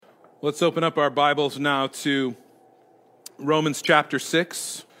Let's open up our Bibles now to Romans chapter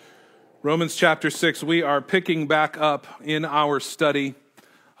 6. Romans chapter 6, we are picking back up in our study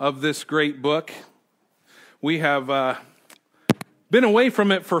of this great book. We have been away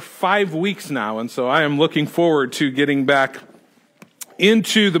from it for 5 weeks now, and so I am looking forward to getting back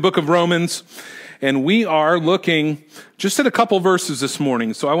into the book of Romans. And we are looking just at a couple verses this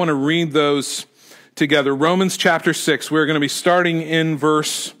morning, so I want to read those together. Romans chapter 6, we're going to be starting in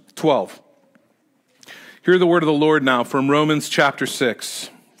verse 12. Hear the word of the Lord now from Romans chapter 6,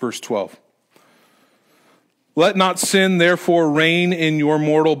 verse 12. Let not sin therefore reign in your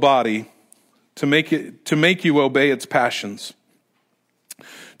mortal body to make you obey its passions.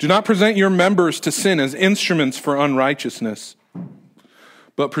 Do not present your members to sin as instruments for unrighteousness,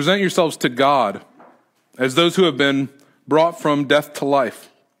 but present yourselves to God as those who have been brought from death to life,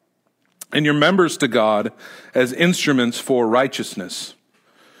 and your members to God as instruments for righteousness.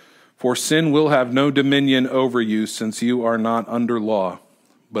 For sin will have no dominion over you, since you are not under law,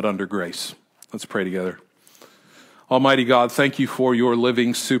 but under grace. Let's pray together. Almighty God, thank you for your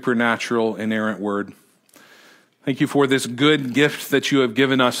living, supernatural, inerrant word. Thank you for this good gift that you have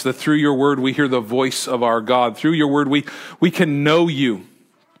given us, that through your word we hear the voice of our God. Through your word we can know you.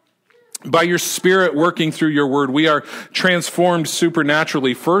 By your Spirit working through your word, we are transformed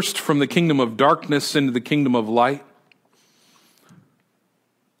supernaturally, first from the kingdom of darkness into the kingdom of light.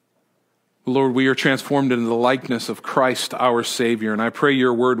 Lord, we are transformed into the likeness of Christ, our Savior, and I pray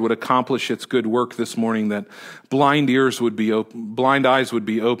your word would accomplish its good work this morning, that blind ears would be open, blind eyes would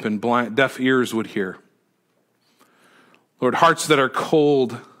be open, deaf ears would hear. Lord, hearts that are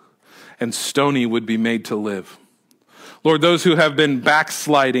cold and stony would be made to live. Lord, those who have been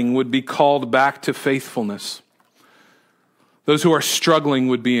backsliding would be called back to faithfulness. Those who are struggling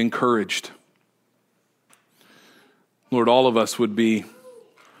would be encouraged. Lord, all of us would be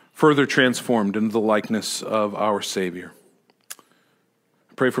further transformed into the likeness of our Savior.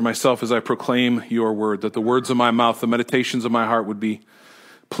 I pray for myself as I proclaim your word, that the words of my mouth, the meditations of my heart would be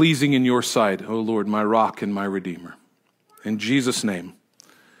pleasing in your sight, O Lord, my rock and my redeemer. In Jesus' name,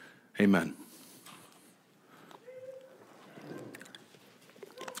 amen.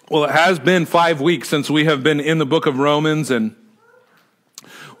 Well, it has been 5 weeks since we have been in the book of Romans, and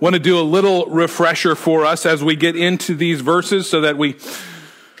want to do a little refresher for us as we get into these verses so that we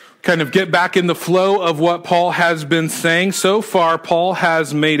kind of get back in the flow of what Paul has been saying. So far, Paul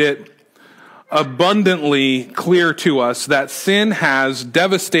has made it abundantly clear to us that sin has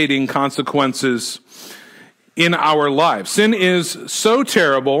devastating consequences in our lives. Sin is so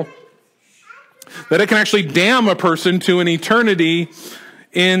terrible that it can actually damn a person to an eternity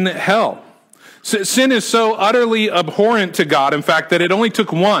in hell. Sin is so utterly abhorrent to God, in fact, that it only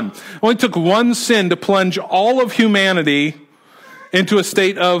took one sin to plunge all of humanity into a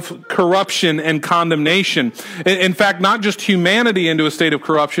state of corruption and condemnation. In fact, not just humanity into a state of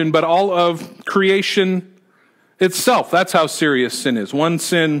corruption, but all of creation itself. That's how serious sin is. One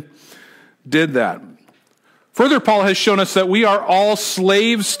sin did that. Further, Paul has shown us that we are all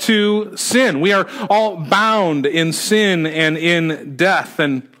slaves to sin. We are all bound in sin and in death.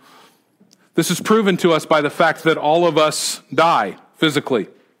 And this is proven to us by the fact that all of us die physically.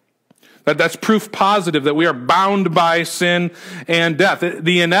 That's proof positive that we are bound by sin and death.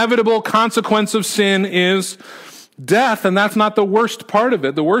 The inevitable consequence of sin is death, and that's not the worst part of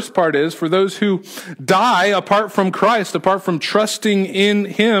it. The worst part is for those who die apart from Christ, apart from trusting in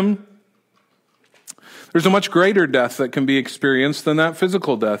him, there's a much greater death that can be experienced than that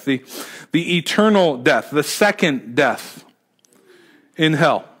physical death, the eternal death, the second death in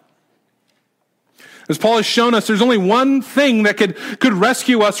hell. As Paul has shown us, there's only one thing that could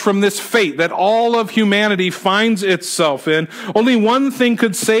rescue us from this fate that all of humanity finds itself in. Only one thing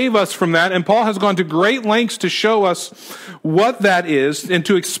could save us from that, and Paul has gone to great lengths to show us what that is and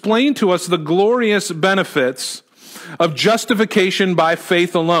to explain to us the glorious benefits of justification by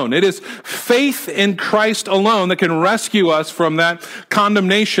faith alone. It is faith in Christ alone that can rescue us from that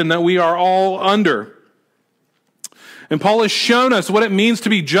condemnation that we are all under. And Paul has shown us what it means to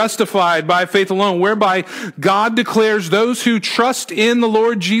be justified by faith alone, whereby God declares those who trust in the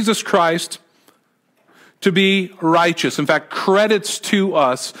Lord Jesus Christ to be righteous. In fact, credits to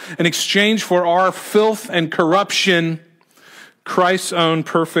us in exchange for our filth and corruption, Christ's own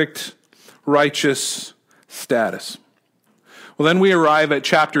perfect, righteous status. Well, then we arrive at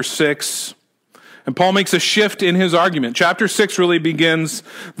chapter 6, and Paul makes a shift in his argument. Chapter 6 really begins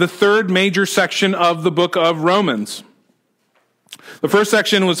the third major section of the book of Romans. The first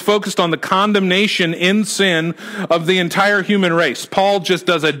section was focused on the condemnation in sin of the entire human race. Paul just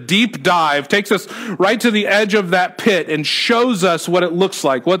does a deep dive, takes us right to the edge of that pit and shows us what it looks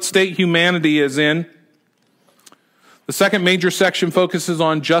like, what state humanity is in. The second major section focuses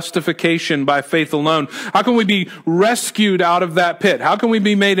on justification by faith alone. How can we be rescued out of that pit? How can we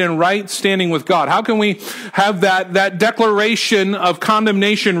be made in right standing with God? How can we have that declaration of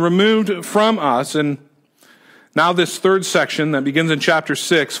condemnation removed from us? And now this third section that begins in chapter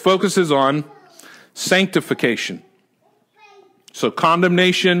 6 focuses on sanctification. So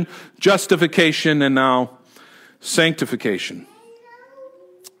condemnation, justification, and now sanctification.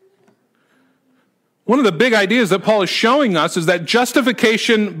 One of the big ideas that Paul is showing us is that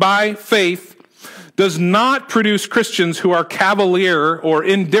justification by faith does not produce Christians who are cavalier or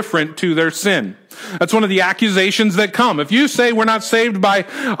indifferent to their sin. That's one of the accusations that come. If you say we're not saved by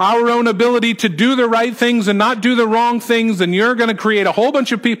our own ability to do the right things and not do the wrong things, then you're going to create a whole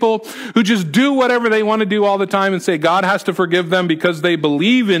bunch of people who just do whatever they want to do all the time and say God has to forgive them because they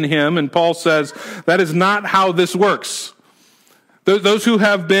believe in him. And Paul says that is not how this works. Those who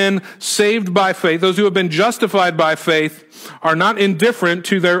have been saved by faith, those who have been justified by faith, are not indifferent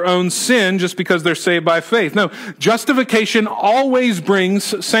to their own sin just because they're saved by faith. No, justification always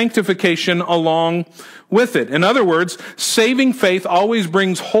brings sanctification along with it. In other words, saving faith always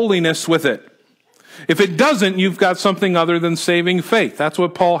brings holiness with it. If it doesn't, you've got something other than saving faith. That's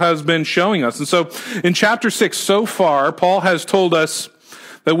what Paul has been showing us. And so in chapter 6 so far, Paul has told us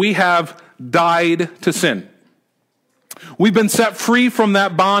that we have died to sin. We've been set free from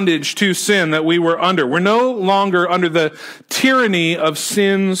that bondage to sin that we were under. We're no longer under the tyranny of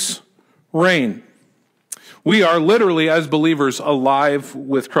sin's reign. We are literally, as believers, alive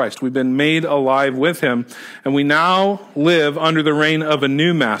with Christ. We've been made alive with him, and we now live under the reign of a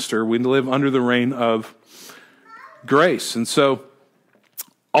new master. We live under the reign of grace. And so,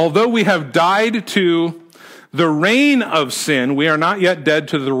 although we have died to the reign of sin, we are not yet dead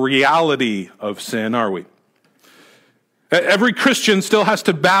to the reality of sin, are we? Every Christian still has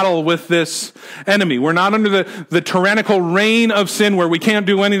to battle with this enemy. We're not under the tyrannical reign of sin where we can't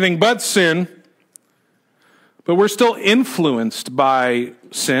do anything but sin, but we're still influenced by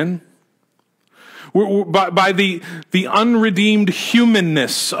sin, by the unredeemed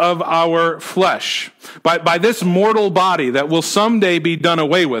humanness of our flesh, by this mortal body that will someday be done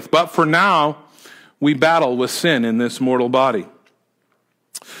away with. But for now, we battle with sin in this mortal body.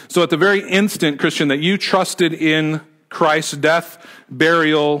 So at the very instant, Christian, that you trusted in Christ's death,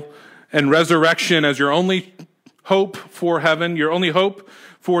 burial, and resurrection as your only hope for heaven, your only hope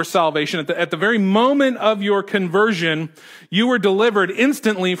for salvation. At the very moment of your conversion, you were delivered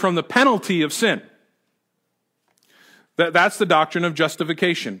instantly from the penalty of sin. That's the doctrine of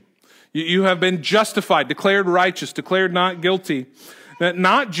justification. You have been justified, declared righteous, declared not guilty. It's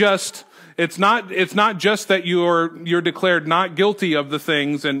not just that you're declared not guilty of the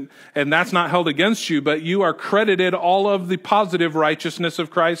things and that's not held against you, but you are credited all of the positive righteousness of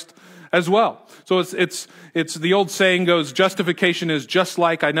Christ as well. So it's the old saying goes, justification is just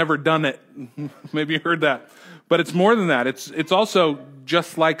like I never done it. Maybe you heard that. But it's more than that. It's also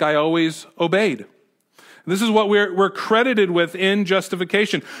just like I always obeyed. This is what we're credited with in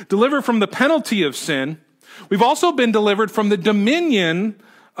justification. Delivered from the penalty of sin. We've also been delivered from the dominion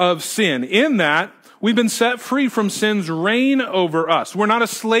of sin, in that we've been set free from sin's reign over us. We're not a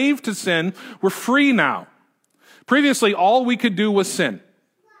slave to sin. We're free now. Previously, all we could do was sin.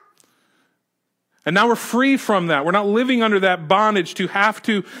 And now we're free from that. We're not living under that bondage to have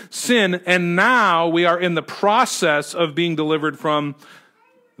to sin. And now we are in the process of being delivered from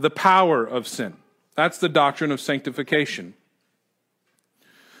the power of sin. That's the doctrine of sanctification.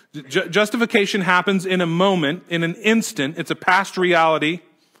 Justification happens in a moment, in an instant. It's a past reality.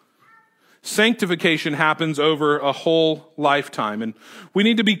 Sanctification happens over a whole lifetime. And we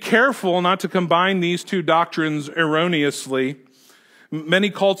need to be careful not to combine these two doctrines erroneously. Many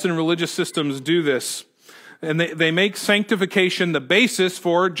cults and religious systems do this. And they make sanctification the basis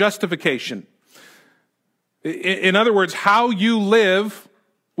for justification. In other words, how you live,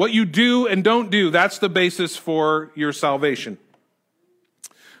 what you do and don't do, that's the basis for your salvation.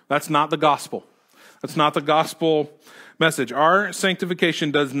 That's not the gospel. That's not the gospel message. Our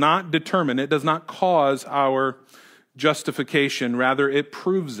sanctification does not determine, it does not cause our justification. Rather, it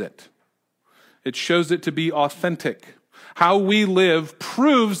proves it. It shows it to be authentic. How we live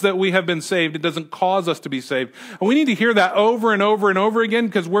proves that we have been saved. It doesn't cause us to be saved. And we need to hear that over and over and over again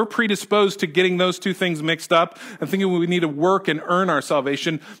because we're predisposed to getting those two things mixed up and thinking we need to work and earn our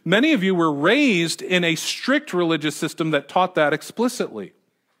salvation. Many of you were raised in a strict religious system that taught that explicitly.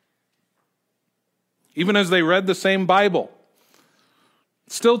 Even as they read the same Bible,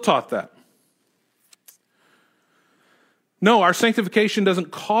 Still taught that. No, our sanctification doesn't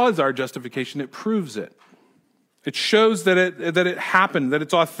cause our justification, it proves it. It shows that it happened, that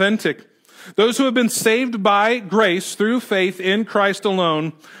it's authentic. Those who have been saved by grace through faith in Christ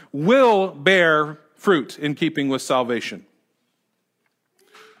alone will bear fruit in keeping with salvation.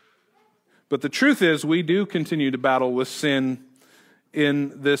 But the truth is, we do continue to battle with sin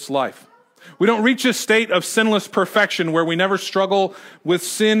in this life. We don't reach a state of sinless perfection where we never struggle with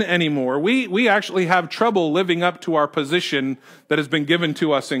sin anymore. We actually have trouble living up to our position that has been given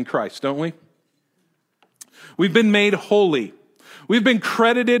to us in Christ, don't we? We've been made holy. We've been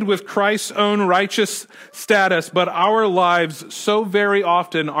credited with Christ's own righteous status, but our lives so very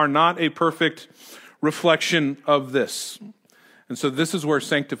often are not a perfect reflection of this. And so this is where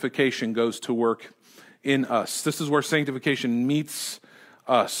sanctification goes to work in us. This is where sanctification meets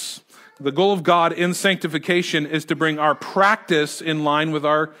us. The goal of God in sanctification is to bring our practice in line with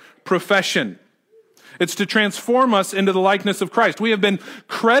our profession. It's to transform us into the likeness of Christ. We have been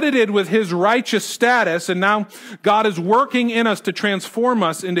credited with his righteous status, and now God is working in us to transform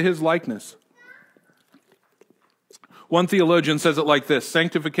us into his likeness. One theologian says it like this: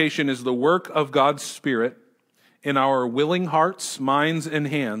 sanctification is the work of God's Spirit in our willing hearts, minds, and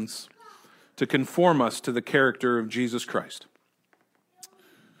hands to conform us to the character of Jesus Christ.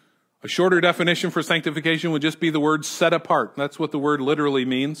 A shorter definition for sanctification would just be the word set apart. That's what the word literally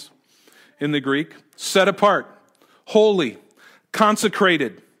means in the Greek. Set apart, holy,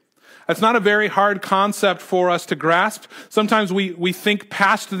 consecrated. That's not a very hard concept for us to grasp. Sometimes we think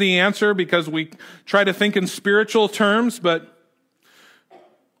past the answer because we try to think in spiritual terms, but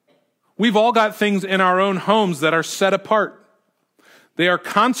we've all got things in our own homes that are set apart. They are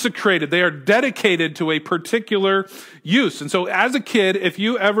consecrated. They are dedicated to a particular use. And so as a kid, if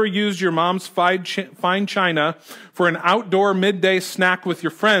you ever used your mom's fine china for an outdoor midday snack with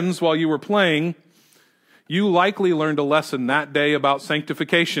your friends while you were playing, you likely learned a lesson that day about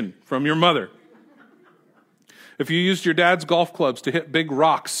sanctification from your mother. If you used your dad's golf clubs to hit big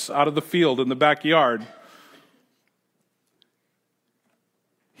rocks out of the field in the backyard,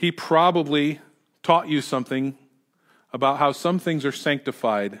 he probably taught you something about how some things are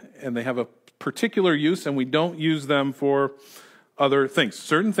sanctified and they have a particular use and we don't use them for other things.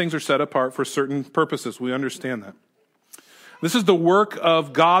 Certain things are set apart for certain purposes. We understand that. This is the work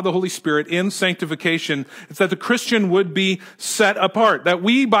of God, the Holy Spirit, in sanctification. It's that the Christian would be set apart, that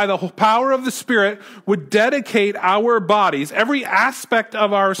we, by the power of the Spirit, would dedicate our bodies, every aspect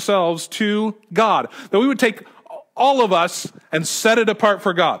of ourselves, to God. That we would take all of us and set it apart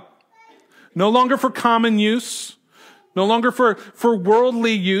for God. No longer for common use, no longer for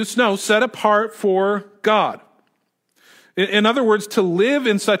worldly use, no, set apart for God. In other words, to live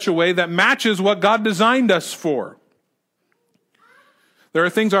in such a way that matches what God designed us for. There are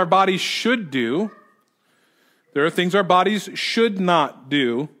things our bodies should do. There are things our bodies should not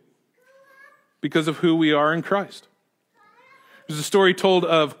do because of who we are in Christ. There's a story told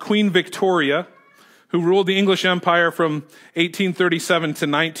of Queen Victoria, who ruled the English Empire from 1837 to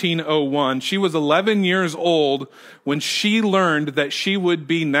 1901. She was 11 years old when she learned that she would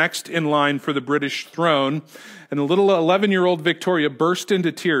be next in line for the British throne. And the little 11-year-old Victoria burst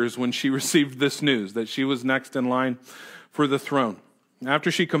into tears when she received this news, that she was next in line for the throne.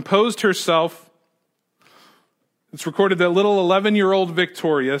 After she composed herself, it's recorded that little 11-year-old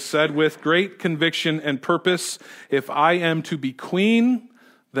Victoria said with great conviction and purpose, "If I am to be queen,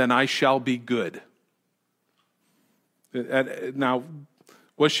 then I shall be good." Now,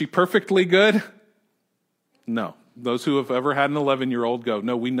 was she perfectly good? No. Those who have ever had an 11-year-old go,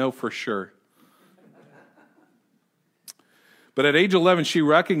 no, we know for sure. But at age 11, she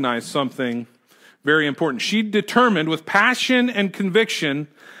recognized something very important. She determined with passion and conviction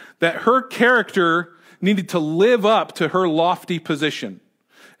that her character needed to live up to her lofty position.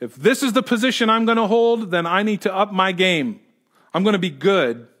 If this is the position I'm going to hold, then I need to up my game. I'm going to be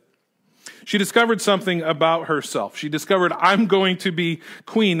good. She discovered something about herself. She discovered, I'm going to be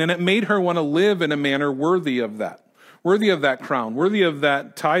queen, and it made her want to live in a manner worthy of that crown, worthy of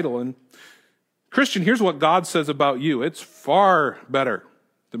that title. And Christian, here's what God says about you. It's far better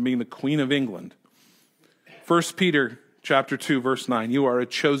than being the Queen of England. 1 Peter chapter 2, verse 9, you are a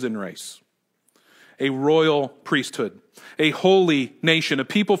chosen race, a royal priesthood, a holy nation, a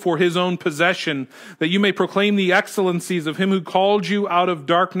people for his own possession, that you may proclaim the excellencies of him who called you out of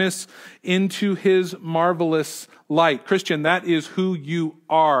darkness into his marvelous light. Christian, that is who you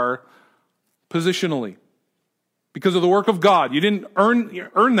are positionally. Because of the work of God. You didn't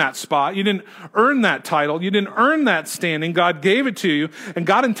earn that spot. You didn't earn that title. You didn't earn that standing. God gave it to you, and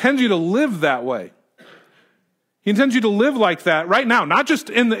God intends you to live that way. He intends you to live like that right now, not just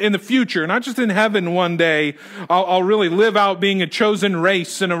in the future, not just in heaven one day. I'll really live out being a chosen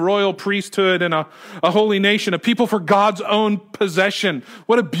race and a royal priesthood and a holy nation, a people for God's own possession.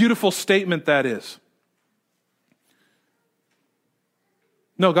 What a beautiful statement that is.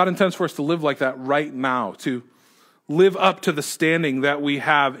 No, God intends for us to live like that right now, to live up to the standing that we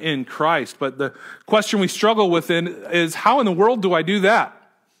have in Christ. But the question we struggle with is, how in the world do I do that?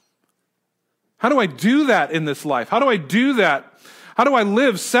 How do I do that in this life? How do I do that? How do I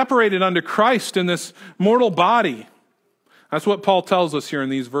live separated unto Christ in this mortal body? That's what Paul tells us here in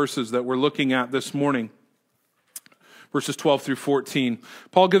these verses that we're looking at this morning. Verses 12 through 14.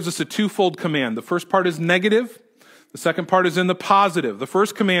 Paul gives us a twofold command. The first part is negative. The second part is in the positive. The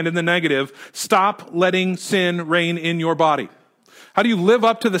first command in the negative, stop letting sin reign in your body. How do you live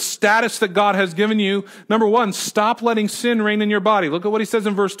up to the status that God has given you? Number one, stop letting sin reign in your body. Look at what he says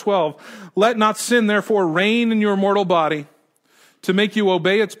in verse 12. Let not sin therefore reign in your mortal body to make you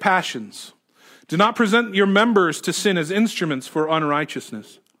obey its passions. Do not present your members to sin as instruments for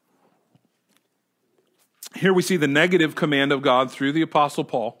unrighteousness. Here we see the negative command of God through the Apostle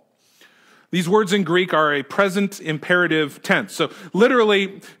Paul. These words in Greek are a present imperative tense. So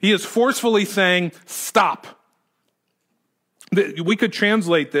literally, he is forcefully saying, stop. We could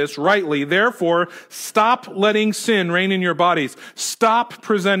translate this rightly. Therefore, stop letting sin reign in your bodies. Stop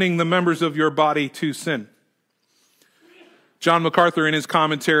presenting the members of your body to sin. John MacArthur, in his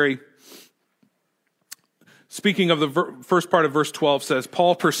commentary, speaking of the first part of verse 12, says,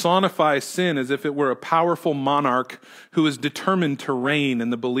 Paul personifies sin as if it were a powerful monarch who is determined to reign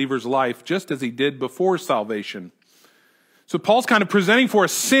in the believer's life, just as he did before salvation. So Paul's kind of presenting for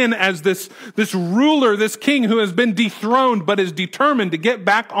us sin as this ruler, this king who has been dethroned, but is determined to get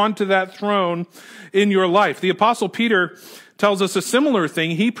back onto that throne in your life. The Apostle Peter tells us a similar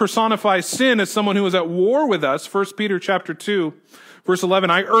thing. He personifies sin as someone who is at war with us. 1 Peter chapter 2, verse 11,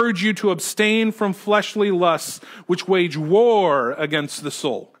 I urge you to abstain from fleshly lusts, which wage war against the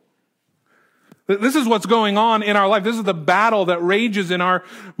soul. This is what's going on in our life. This is the battle that rages in our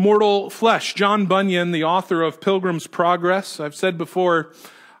mortal flesh. John Bunyan, the author of Pilgrim's Progress, I've said before,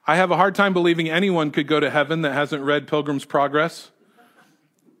 I have a hard time believing anyone could go to heaven that hasn't read Pilgrim's Progress.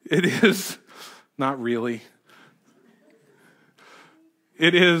 It is, not really.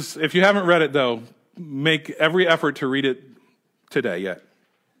 It is, if you haven't read it though, make every effort to read it today yet.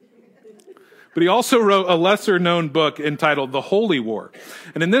 But he also wrote a lesser-known book entitled The Holy War.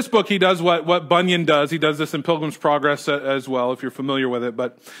 And in this book, he does what Bunyan does. He does this in Pilgrim's Progress as well, if you're familiar with it.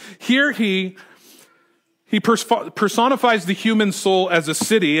 But here he personifies the human soul as a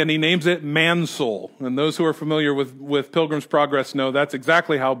city, and he names it Man-Soul. And those who are familiar with Pilgrim's Progress know that's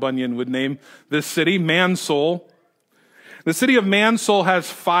exactly how Bunyan would name this city, Man-Soul. The city of Man-Soul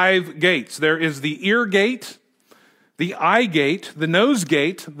has 5 gates. There is the ear gate, the eye gate, the nose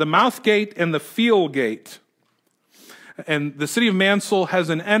gate, the mouth gate, and the feel gate. And the city of Man-Soul has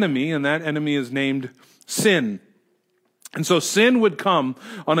an enemy, and that enemy is named sin. And so sin would come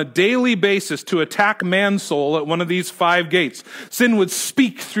on a daily basis to attack Man-Soul at one of these 5 gates. Sin would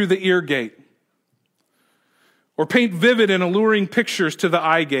speak through the ear gate, or paint vivid and alluring pictures to the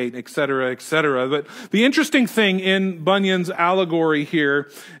eye gate, etc., etc. But the interesting thing in Bunyan's allegory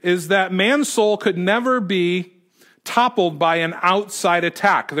here is that Man-Soul could never be toppled by an outside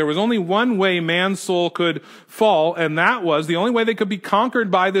attack. There was only one way Man-Soul could fall, and that was the only way they could be conquered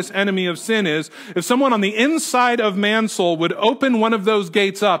by this enemy of sin is if someone on the inside of Man-Soul would open one of those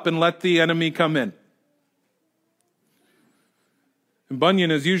gates up and let the enemy come in. And Bunyan,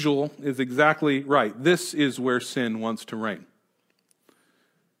 as usual, is exactly right. This is where sin wants to reign.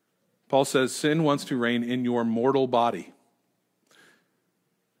 Paul says sin wants to reign in your mortal body.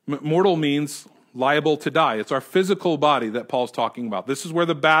 Mortal means liable to die. It's our physical body that Paul's talking about. This is where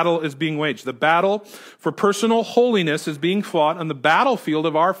the battle is being waged. The battle for personal holiness is being fought on the battlefield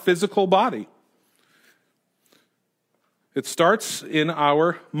of our physical body. It starts in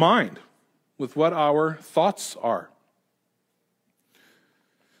our mind, with what our thoughts are.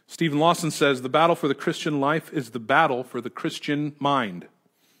 Stephen Lawson says, the battle for the Christian life is the battle for the Christian mind.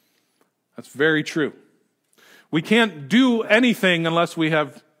 That's very true. We can't do anything unless we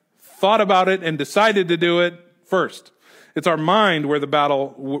have thought about it and decided to do it first. It's our mind where the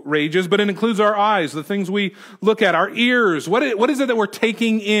battle rages, but it includes our eyes, the things we look at, our ears. What is it that we're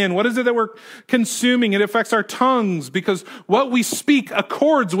taking in? What is it that we're consuming? It affects our tongues because what we speak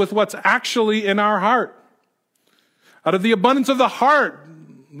accords with what's actually in our heart. Out of the abundance of the heart,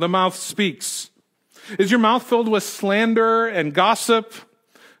 the mouth speaks. Is your mouth filled with slander and gossip,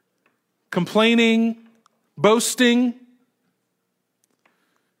 complaining, boasting?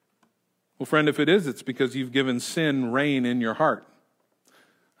 Well, friend, if it is, it's because you've given sin reign in your heart.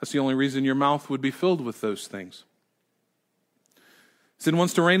 That's the only reason your mouth would be filled with those things. Sin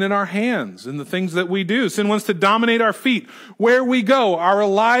wants to reign in our hands, in the things that we do. Sin wants to dominate our feet, where we go, our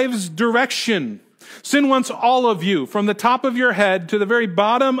lives' direction. Sin wants all of you, from the top of your head to the very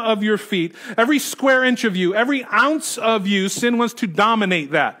bottom of your feet, every square inch of you, every ounce of you. Sin wants to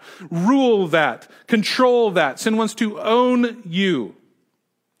dominate that, rule that, control that. Sin wants to own you.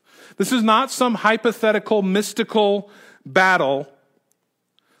 This is not some hypothetical, mystical battle.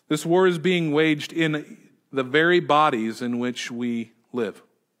 This war is being waged in the very bodies in which we live.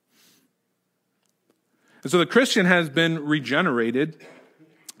 And so the Christian has been regenerated,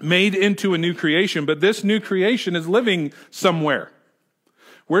 made into a new creation, but this new creation is living somewhere.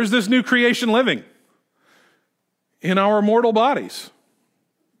 Where's this new creation living? In our mortal bodies.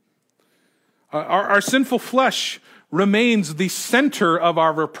 Our sinful flesh remains the center of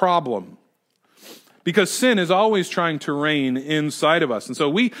our problem, because sin is always trying to reign inside of us. And so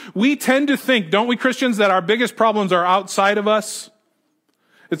we tend to think, don't we, Christians, that our biggest problems are outside of us?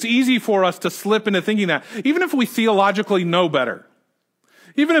 It's easy for us to slip into thinking that, even if we theologically know better.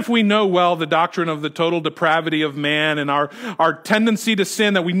 Even if we know well the doctrine of the total depravity of man and our tendency to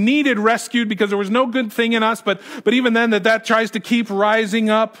sin, that we needed rescued because there was no good thing in us, but even then that tries to keep rising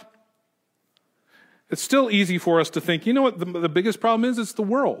up. It's still easy for us to think, you know what the biggest problem is? It's the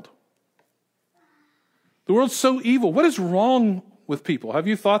world. The world's so evil. What is wrong with people? Have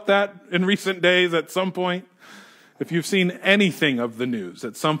you thought that in recent days at some point? If you've seen anything of the news,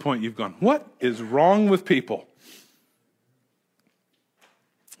 at some point you've gone, what is wrong with people?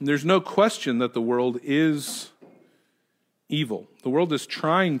 And there's no question that the world is evil. The world is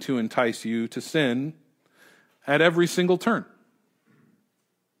trying to entice you to sin at every single turn.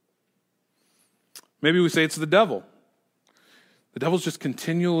 Maybe we say it's the devil. The devil's just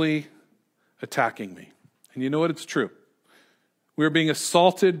continually attacking me. And you know what? It's true. We're being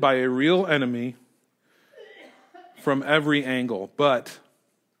assaulted by a real enemy from every angle, but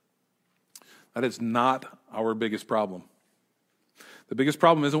that is not our biggest problem. The biggest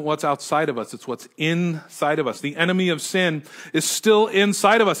problem isn't what's outside of us, it's what's inside of us. The enemy of sin is still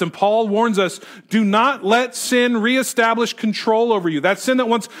inside of us. And Paul warns us, do not let sin reestablish control over you. That sin that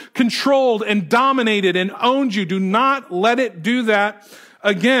once controlled and dominated and owned you, do not let it do that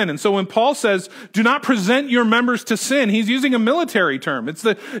again. And so when Paul says, do not present your members to sin, he's using a military term. It's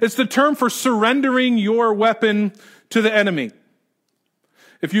the term for surrendering your weapon to the enemy.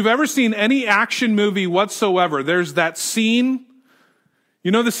 If you've ever seen any action movie whatsoever, there's that scene. You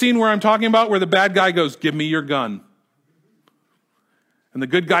know the scene where I'm talking about, where the bad guy goes, give me your gun. And the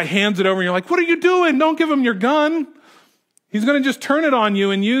good guy hands it over and you're like, what are you doing? Don't give him your gun. He's going to just turn it on you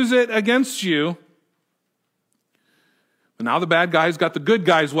and use it against you. But now the bad guy's got the good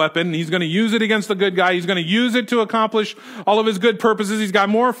guy's weapon and he's going to use it against the good guy. He's going to use it to accomplish all of his good purposes. He's got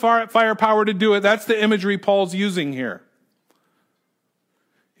more firepower to do it. That's the imagery Paul's using here.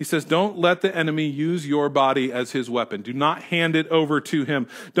 He says, don't let the enemy use your body as his weapon. Do not hand it over to him.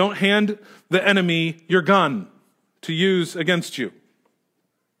 Don't hand the enemy your gun to use against you.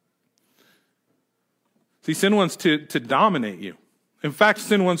 See, sin wants to dominate you. In fact,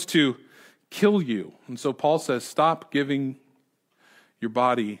 sin wants to kill you. And so Paul says, stop giving your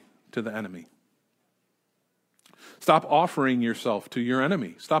body to the enemy. Stop offering yourself to your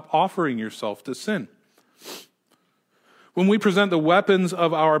enemy. Stop offering yourself to sin. When we present the weapons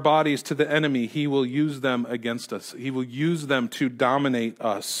of our bodies to the enemy, he will use them against us. He will use them to dominate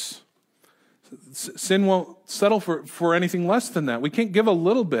us. Sin won't settle for anything less than that. We can't give a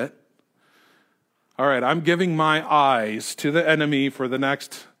little bit. All right, I'm giving my eyes to the enemy for the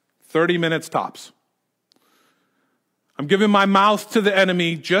next 30 minutes tops. I'm giving my mouth to the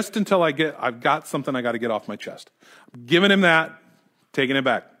enemy just until I've got something I got to get off my chest. I'm giving him that, taking it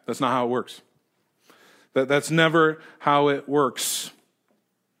back. That's not how it works. That's never how it works.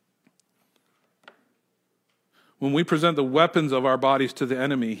 When we present the weapons of our bodies to the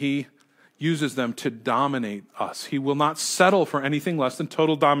enemy, he uses them to dominate us. He will not settle for anything less than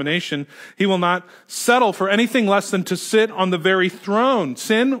total domination. He will not settle for anything less than to sit on the very throne.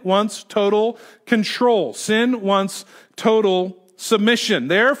 Sin wants total control. Sin wants total submission.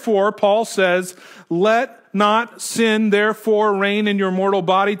 Therefore, Paul says, let not sin therefore reign in your mortal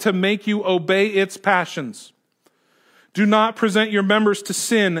body to make you obey its passions. Do not present your members to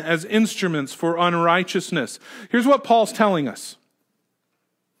sin as instruments for unrighteousness. Here's what Paul's telling us.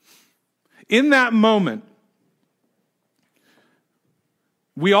 In that moment,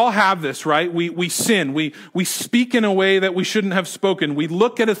 we all have this, right? We sin. We speak in a way that we shouldn't have spoken. We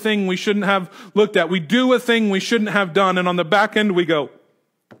look at a thing we shouldn't have looked at. We do a thing we shouldn't have done. And on the back end, we go,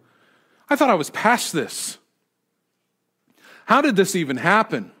 I thought I was past this. How did this even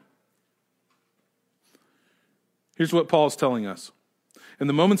happen? Here's what Paul's telling us. In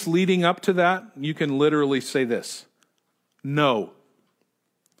the moments leading up to that, you can literally say this: no.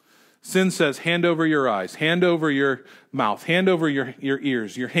 Sin says, hand over your eyes, hand over your mouth, hand over your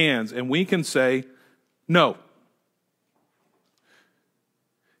ears, your hands, and we can say, no.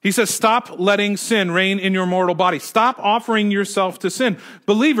 He says, stop letting sin reign in your mortal body. Stop offering yourself to sin.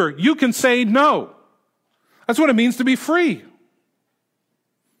 Believer, you can say no. That's what it means to be free.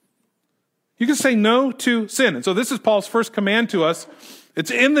 You can say no to sin. And so this is Paul's first command to us.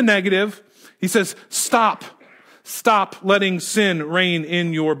 It's in the negative. He says, stop. Stop letting sin reign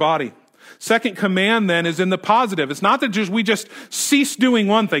in your body. Second command then is in the positive. It's not that we just cease doing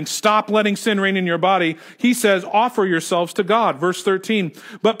one thing. Stop letting sin reign in your body. He says, offer yourselves to God. Verse 13,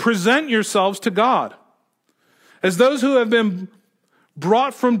 but present yourselves to God as those who have been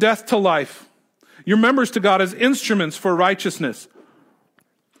brought from death to life. Your members to God as instruments for righteousness.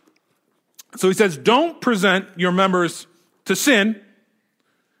 So he says, don't present your members to sin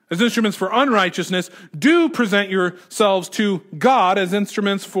as instruments for unrighteousness. Do present yourselves to God as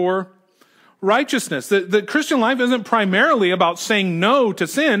instruments for righteousness. The Christian life isn't primarily about saying no to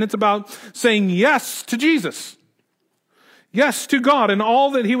sin. It's about saying yes to Jesus. Yes to God and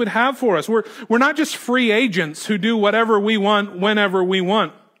all that he would have for us. We're not just free agents who do whatever we want, whenever we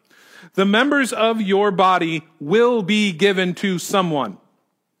want. The members of your body will be given to someone.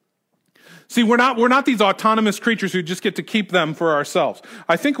 See, we're not these autonomous creatures who just get to keep them for ourselves.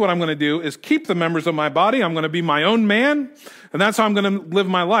 I think what I'm going to do is keep the members of my body. I'm going to be my own man, and that's how I'm going to live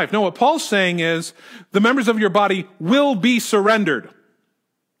my life. No, what Paul's saying is the members of your body will be surrendered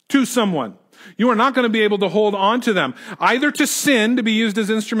to someone. You are not going to be able to hold on to them, either to sin to be used as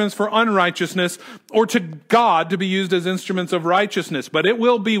instruments for unrighteousness or to God to be used as instruments of righteousness. But it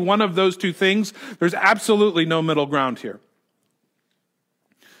will be one of those two things. There's absolutely no middle ground here.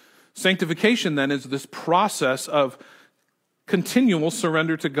 Sanctification, then, is this process of continual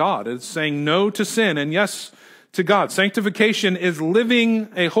surrender to God. It's saying no to sin and yes to God. Sanctification is living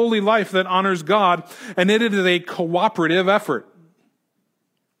a holy life that honors God, and it is a cooperative effort.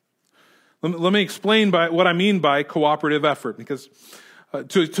 Let me explain what I mean by cooperative effort, because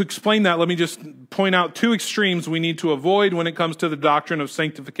to explain that, let me just point out two extremes we need to avoid when it comes to the doctrine of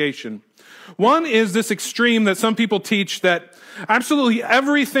sanctification. One is this extreme that some people teach that absolutely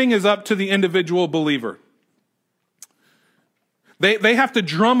everything is up to the individual believer. They have to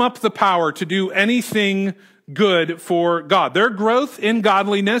drum up the power to do anything good for God. Their growth in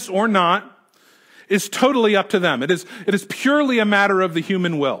godliness or not is totally up to them. It is purely a matter of the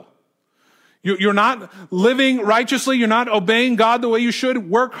human will. You're not living righteously. You're not obeying God the way you should.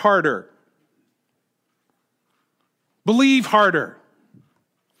 Work harder. Believe harder.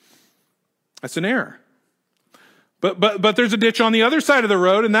 That's an error. But there's a ditch on the other side of the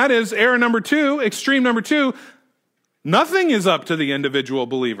road, and that is error number two, extreme number two. Nothing is up to the individual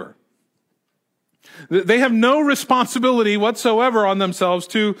believer. They have no responsibility whatsoever on themselves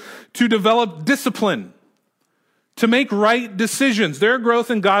to develop discipline, to make right decisions. Their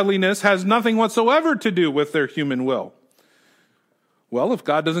growth in godliness has nothing whatsoever to do with their human will. Well, if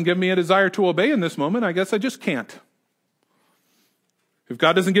God doesn't give me a desire to obey in this moment, I guess I just can't. If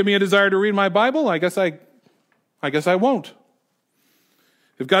God doesn't give me a desire to read my Bible, I guess I won't.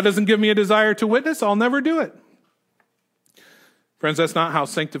 If God doesn't give me a desire to witness, I'll never do it. Friends, that's not how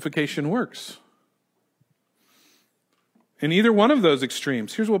sanctification works. In either one of those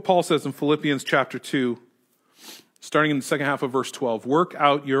extremes, here's what Paul says in Philippians chapter 2, starting in the second half of verse 12. Work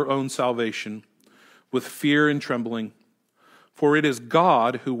out your own salvation with fear and trembling, for it is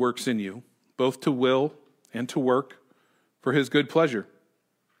God who works in you, both to will and to work for his good pleasure.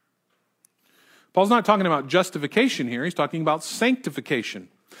 Paul's not talking about justification here. He's talking about sanctification,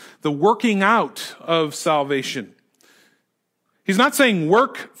 the working out of salvation. He's not saying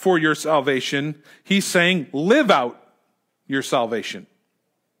work for your salvation. He's saying live out your salvation.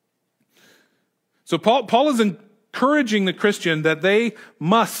 So Paul is encouraging the Christian that they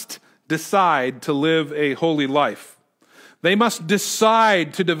must decide to live a holy life. They must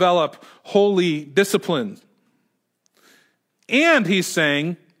decide to develop holy discipline. And he's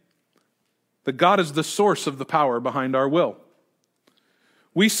saying that God is the source of the power behind our will.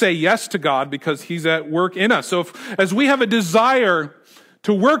 We say yes to God because he's at work in us. So as we have a desire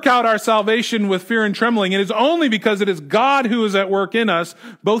to work out our salvation with fear and trembling, it is only because it is God who is at work in us,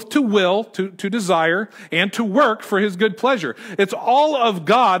 both to will, to desire, and to work for his good pleasure. It's all of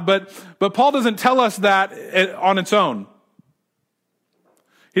God, but Paul doesn't tell us that on its own.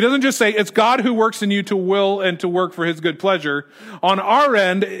 He doesn't just say, it's God who works in you to will and to work for his good pleasure. On our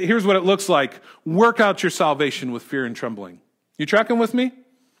end, here's what it looks like. Work out your salvation with fear and trembling. You tracking with me?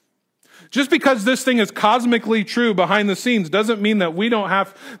 Just because this thing is cosmically true behind the scenes doesn't mean that we're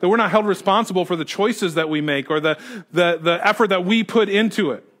not held responsible for the choices that we make or the effort that we put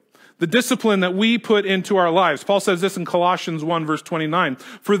into it, the discipline that we put into our lives. Paul says this in Colossians 1, verse 29.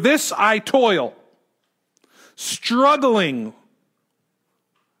 For this I toil, struggling.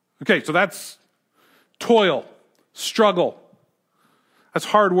 Okay, so that's toil, struggle. That's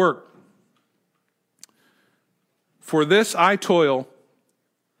hard work. For this I toil,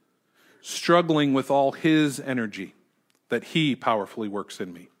 struggling with all his energy that he powerfully works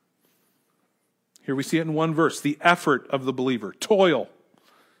in me. Here we see it in one verse, the effort of the believer, toil,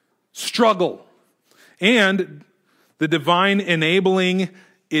 struggle, and the divine enabling,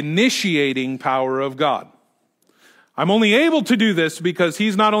 initiating power of God. I'm only able to do this because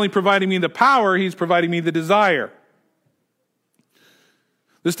he's not only providing me the power, he's providing me the desire.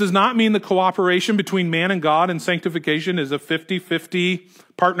 This does not mean the cooperation between man and God in sanctification is a 50-50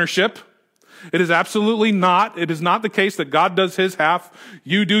 partnership. It is absolutely not. It is not the case that God does his half,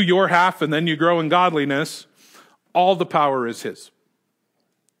 you do your half, and then you grow in godliness. All the power is his.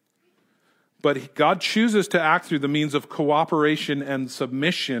 But God chooses to act through the means of cooperation and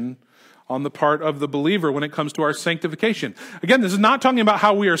submission on the part of the believer when it comes to our sanctification. Again, this is not talking about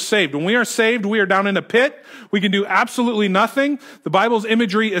how we are saved. When we are saved, we are down in a pit. We can do absolutely nothing. The Bible's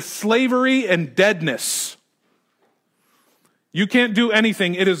imagery is slavery and deadness. You can't do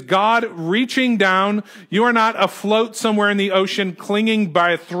anything. It is God reaching down. You are not afloat somewhere in the ocean, clinging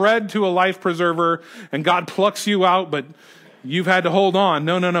by a thread to a life preserver, and God plucks you out, but you've had to hold on.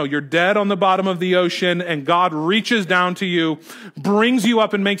 No. You're dead on the bottom of the ocean, and God reaches down to you, brings you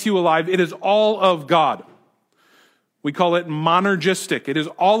up, and makes you alive. It is all of God. We call it monergistic. It is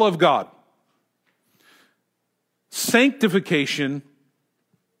all of God. Sanctification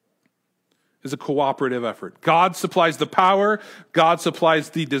is a cooperative effort. God supplies the power. God supplies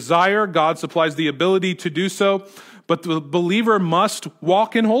the desire. God supplies the ability to do so. But the believer must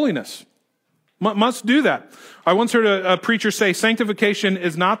walk in holiness. Must do that. I once heard a preacher say, sanctification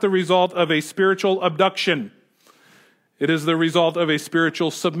is not the result of a spiritual abduction. It is the result of a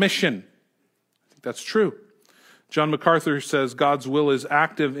spiritual submission. I think that's true. John MacArthur says God's will is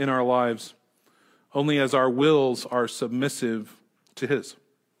active in our lives only as our wills are submissive to his.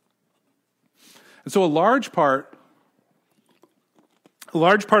 And so a large part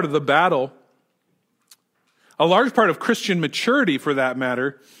of the battle, a large part of Christian maturity for that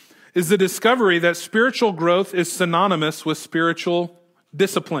matter, is the discovery that spiritual growth is synonymous with spiritual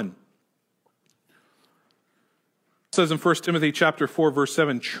discipline. It says in 1 Timothy chapter 4, verse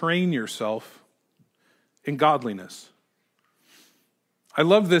 7, train yourself in godliness. I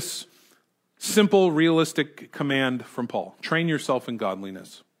love this simple, realistic command from Paul. Train yourself in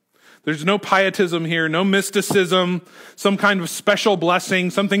godliness. There's no pietism here, no mysticism, some kind of special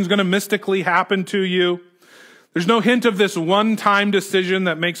blessing, something's going to mystically happen to you. There's no hint of this one-time decision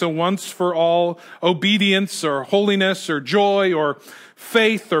that makes a once-for-all obedience or holiness or joy or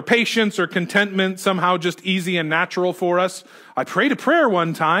faith or patience or contentment somehow just easy and natural for us. I prayed a prayer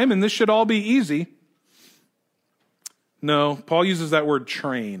one time and this should all be easy. No, Paul uses that word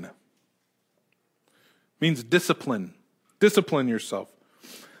train. It means discipline. Discipline yourself.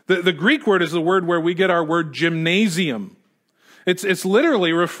 The Greek word is the word where we get our word gymnasium. It's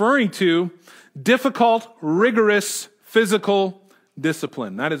literally referring to difficult, rigorous, physical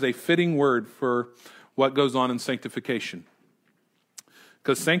discipline. That is a fitting word for what goes on in sanctification.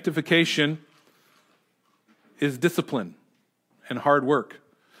 Because sanctification is discipline and hard work.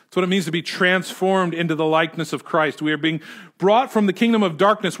 It's what it means to be transformed into the likeness of Christ. We are being brought from the kingdom of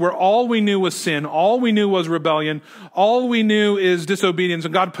darkness where all we knew was sin, all we knew was rebellion, all we knew is disobedience.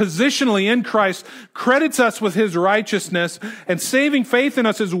 And God positionally in Christ credits us with his righteousness, and saving faith in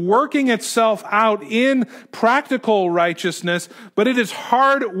us is working itself out in practical righteousness, but it is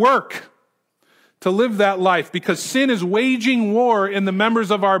hard work to live that life because sin is waging war in the members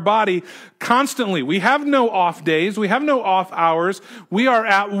of our body constantly. We have no off days. We have no off hours. We are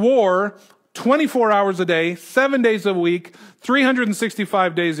at war 24 hours a day, 7 days a week,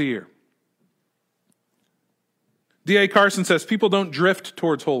 365 days a year. D.A. Carson says people don't drift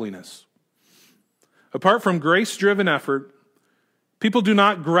towards holiness. Apart from grace-driven effort, people do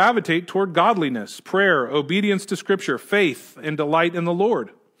not gravitate toward godliness, prayer, obedience to Scripture, faith, and delight in the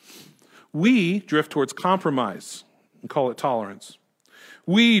Lord. We drift towards compromise and call it tolerance.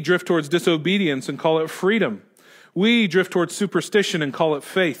 We drift towards disobedience and call it freedom. We drift towards superstition and call it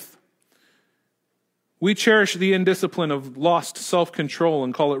faith. We cherish the indiscipline of lost self-control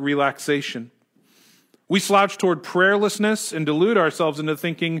and call it relaxation. We slouch toward prayerlessness and delude ourselves into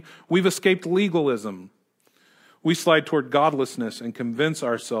thinking we've escaped legalism. We slide toward godlessness and convince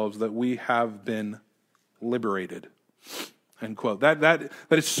ourselves that we have been liberated. End quote. That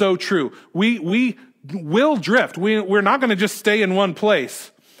is so true. We will drift. We're not going to just stay in one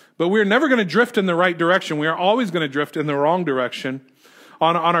place, but we're never going to drift in the right direction. We are always going to drift in the wrong direction.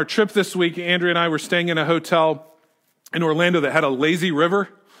 On our trip this week, Andrea and I were staying in a hotel in Orlando that had a lazy river.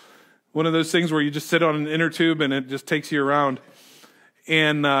 One of those things where you just sit on an inner tube and it just takes you around.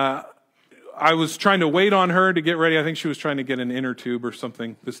 And I was trying to wait on her to get ready. I think she was trying to get an inner tube or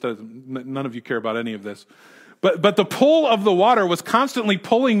something. None of you care about any of this. But the pull of the water was constantly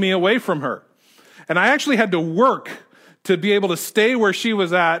pulling me away from her. And I actually had to work to be able to stay where she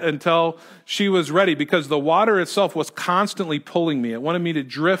was at until she was ready, because the water itself was constantly pulling me. It wanted me to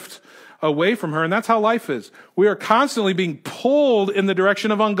drift away from her, and that's how life is. We are constantly being pulled in the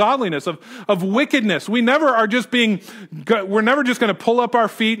direction of ungodliness, of wickedness. We're never just going to pull up our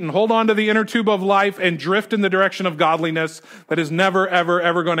feet and hold on to the inner tube of life and drift in the direction of godliness. That is never, ever,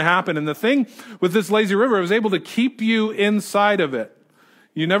 ever going to happen. And the thing with this lazy river, it was able to keep you inside of it.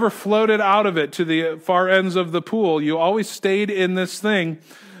 You never floated out of it to the far ends of the pool. You always stayed in this thing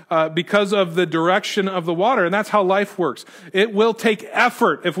because of the direction of the water. And that's how life works. It will take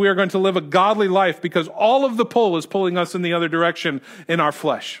effort if we are going to live a godly life, because all of the pull is pulling us in the other direction in our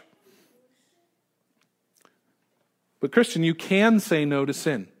flesh. But Christian, you can say no to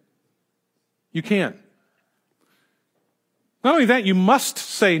sin. You can. Not only that, you must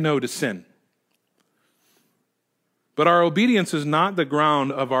say no to sin. But our obedience is not the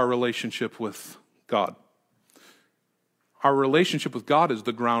ground of our relationship with God. Our relationship with God is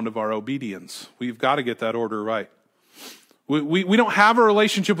the ground of our obedience. We've got to get that order right. We don't have a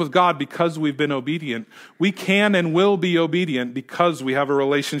relationship with God because we've been obedient. We can and will be obedient because we have a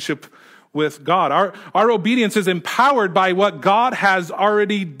relationship with God. Our obedience is empowered by what God has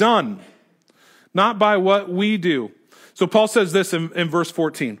already done, not by what we do. So Paul says this in verse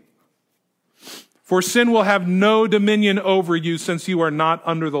 14. For sin will have no dominion over you, since you are not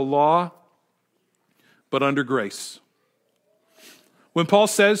under the law, but under grace. When Paul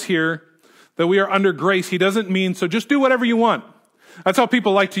says here that we are under grace, he doesn't mean, so just do whatever you want. That's how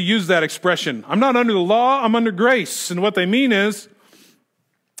people like to use that expression. I'm not under the law, I'm under grace. And what they mean is,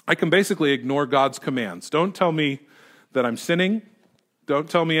 I can basically ignore God's commands. Don't tell me that I'm sinning. Don't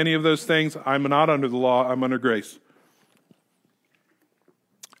tell me any of those things. I'm not under the law, I'm under grace.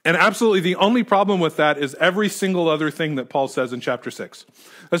 And absolutely the only problem with that is every single other thing that Paul says in chapter 6.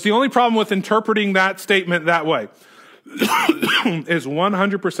 That's the only problem with interpreting that statement that way. Is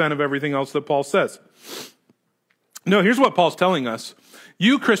 100% of everything else that Paul says. No, here's what Paul's telling us.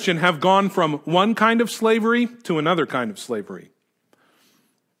 You, Christian, have gone from one kind of slavery to another kind of slavery.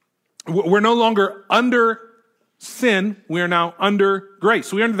 We're no longer under sin. We are now under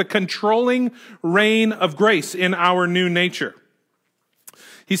grace. We are under the controlling reign of grace in our new nature.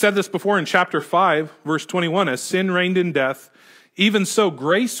 He said this before in chapter 5, verse 21, as sin reigned in death, even so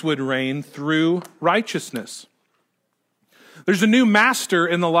grace would reign through righteousness. There's a new master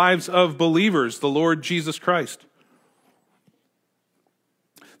in the lives of believers, the Lord Jesus Christ.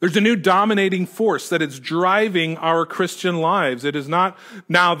 There's a new dominating force that is driving our Christian lives. It is not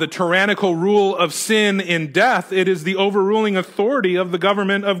now the tyrannical rule of sin in death. It is the overruling authority of the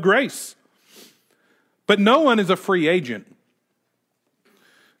government of grace. But no one is a free agent.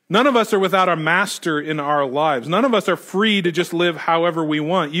 None of us are without a master in our lives. None of us are free to just live however we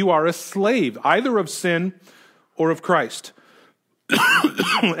want. You are a slave, either of sin or of Christ.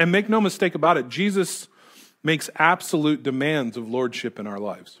 And make no mistake about it, Jesus makes absolute demands of lordship in our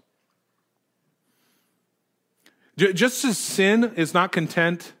lives. Just as sin is not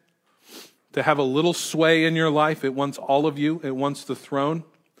content to have a little sway in your life, it wants all of you, it wants the throne.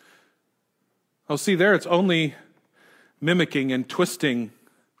 Oh, see there, it's only mimicking and twisting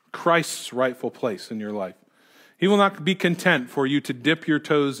Christ's rightful place in your life. He will not be content for you to dip your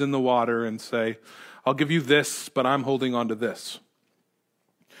toes in the water and say, I'll give you this, but I'm holding on to this.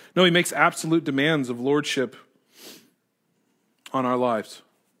 No, he makes absolute demands of lordship on our lives.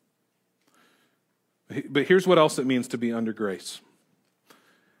 But here's what else it means to be under grace.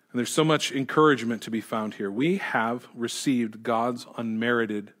 And there's so much encouragement to be found here. We have received God's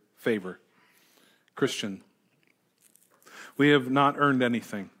unmerited favor. Christian, we have not earned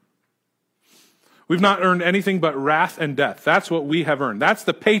anything. We've not earned anything but wrath and death. That's what we have earned. That's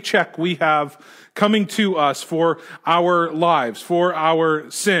the paycheck we have coming to us for our lives, for our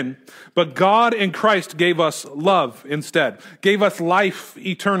sin. But God in Christ gave us love instead, gave us life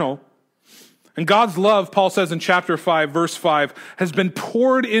eternal. And God's love, Paul says in chapter 5, verse 5, has been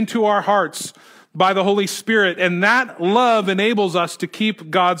poured into our hearts by the Holy Spirit, and that love enables us to keep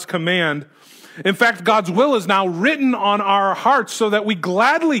God's command. In fact, God's will is now written on our hearts so that we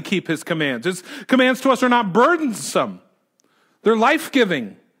gladly keep his commands. His commands to us are not burdensome. They're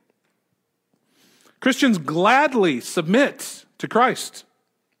life-giving. Christians gladly submit to Christ.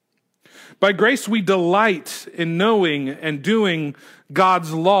 By grace, we delight in knowing and doing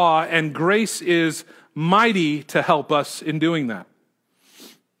God's law, and grace is mighty to help us in doing that.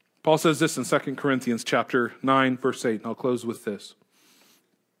 Paul says this in 2 Corinthians chapter 9, verse 8, and I'll close with this.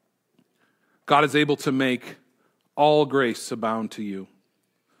 God is able to make all grace abound to you,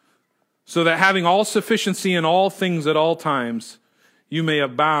 so that having all sufficiency in all things at all times, you may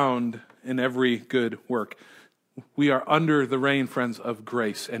abound in every good work. We are under the reign, friends, of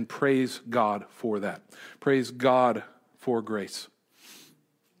grace, and praise God for that. Praise God for grace.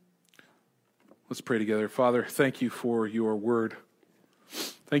 Let's pray together. Father, thank you for your word.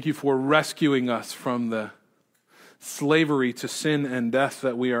 Thank you for rescuing us from the slavery to sin and death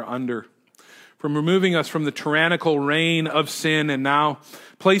that we are under, from removing us from the tyrannical reign of sin and now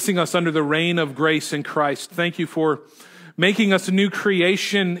placing us under the reign of grace in Christ. Thank you for making us a new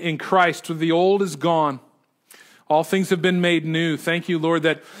creation in Christ. The old is gone. All things have been made new. Thank you, Lord,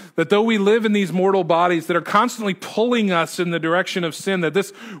 that though we live in these mortal bodies that are constantly pulling us in the direction of sin, that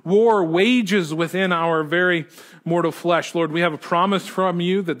this war wages within our very mortal flesh. Lord, we have a promise from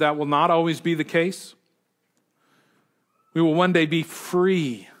you that that will not always be the case. We will one day be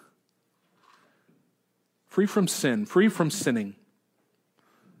free. Free from sin, free from sinning.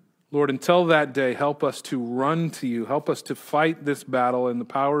 Lord, until that day, help us to run to you. Help us to fight this battle in the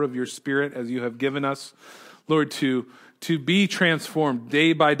power of your Spirit as you have given us. Lord, to be transformed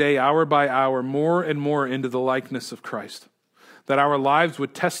day by day, hour by hour, more and more into the likeness of Christ. That our lives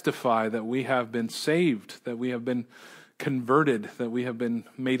would testify that we have been saved, that we have been converted, that we have been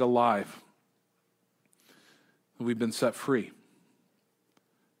made alive, that we've been set free.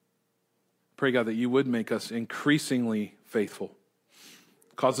 Pray, God, that you would make us increasingly faithful.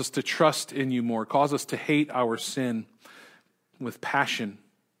 Cause us to trust in you more. Cause us to hate our sin with passion.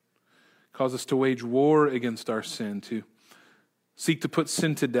 Cause us to wage war against our sin, to seek to put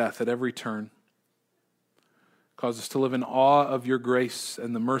sin to death at every turn. Cause us to live in awe of your grace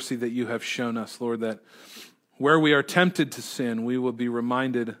and the mercy that you have shown us, Lord, that where we are tempted to sin, we will be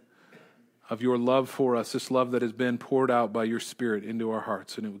reminded of your love for us, this love that has been poured out by your Spirit into our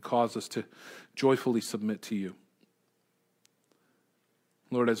hearts, and it would cause us to joyfully submit to you.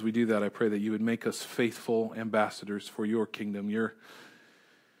 Lord, as we do that, I pray that you would make us faithful ambassadors for your kingdom, your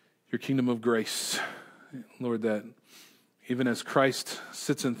kingdom of grace. Lord, that even as Christ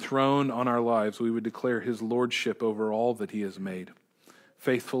sits enthroned on our lives, we would declare his lordship over all that he has made.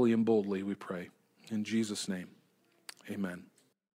 Faithfully and boldly, we pray. In Jesus' name, amen.